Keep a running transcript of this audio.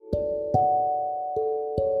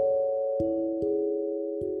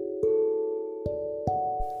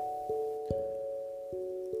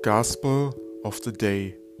Gospel of the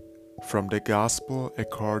Day from the Gospel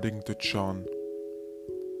according to John.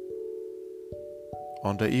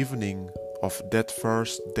 On the evening of that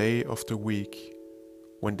first day of the week,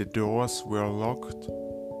 when the doors were locked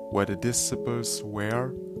where the disciples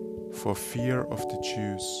were for fear of the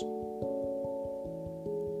Jews,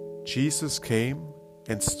 Jesus came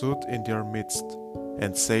and stood in their midst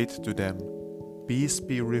and said to them, "Peace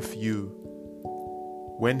be with you."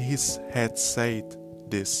 When he had said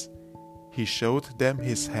this, he showed them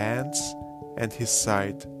his hands and his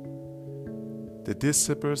side. The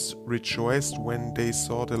disciples rejoiced when they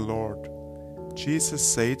saw the Lord. Jesus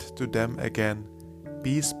said to them again,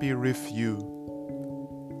 "Peace be with you.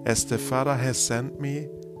 As the Father has sent me,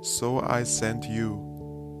 so I send you."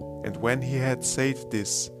 And when he had said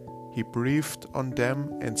this, he breathed on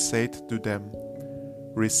them and said to them,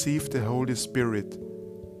 "Receive the Holy Spirit.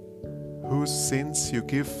 Whose sins you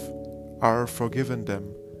give are forgiven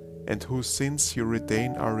them, and whose sins you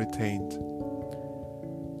retain are retained."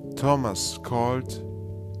 Thomas, called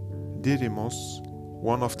Didymus,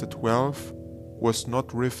 one of the 12, was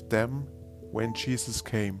not with them when Jesus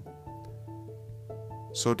came.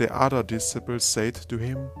 So the other disciples said to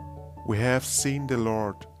him, "We have seen the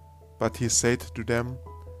Lord." But he said to them,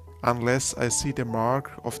 "Unless I see the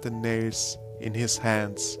mark of the nails in his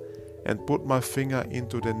hands, and put my finger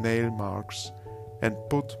into the nail marks, and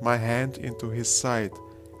put my hand into his side,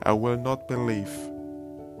 I will not believe."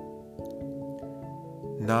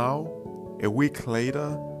 Now, a week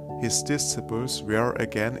later, his disciples were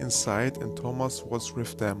again inside and Thomas was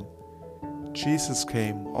with them. Jesus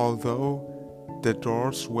came, although the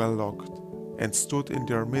doors were locked, and stood in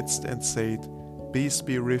their midst and said, "Peace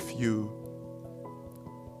be with you."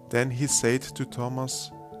 Then he said to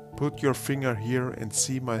Thomas, "Put your finger here and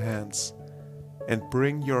see my hands, and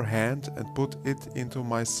bring your hand and put it into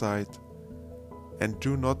my side, and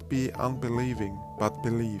do not be unbelieving, but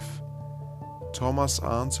believe." Thomas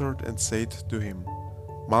answered and said to him,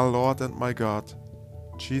 "My Lord and my God."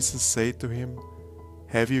 Jesus said to him,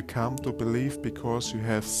 "Have you come to believe because you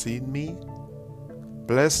have seen me?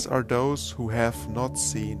 Blessed are those who have not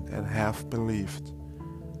seen and have believed."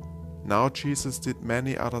 Now Jesus did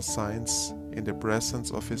many other signs in the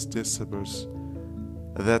presence of his disciples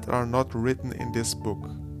that are not written in this book,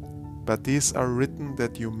 but these are written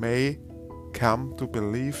that you may come to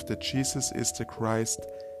believe that Jesus is the Christ,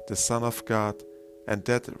 the Son of God, and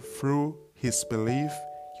that through his belief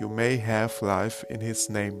you may have life in his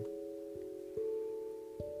name.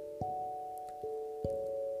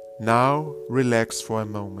 Now relax for a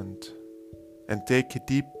moment and take a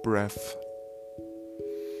deep breath.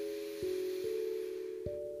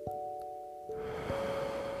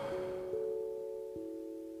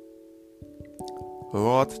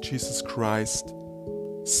 Lord Jesus Christ,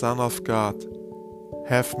 Son of God,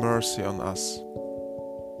 have mercy on us.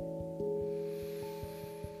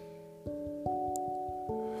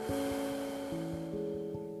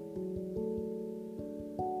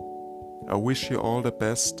 I wish you all the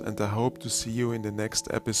best and I hope to see you in the next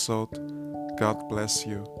episode. God bless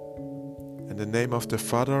you. In the name of the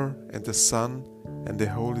Father and the Son and the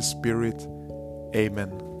Holy Spirit,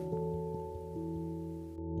 Amen.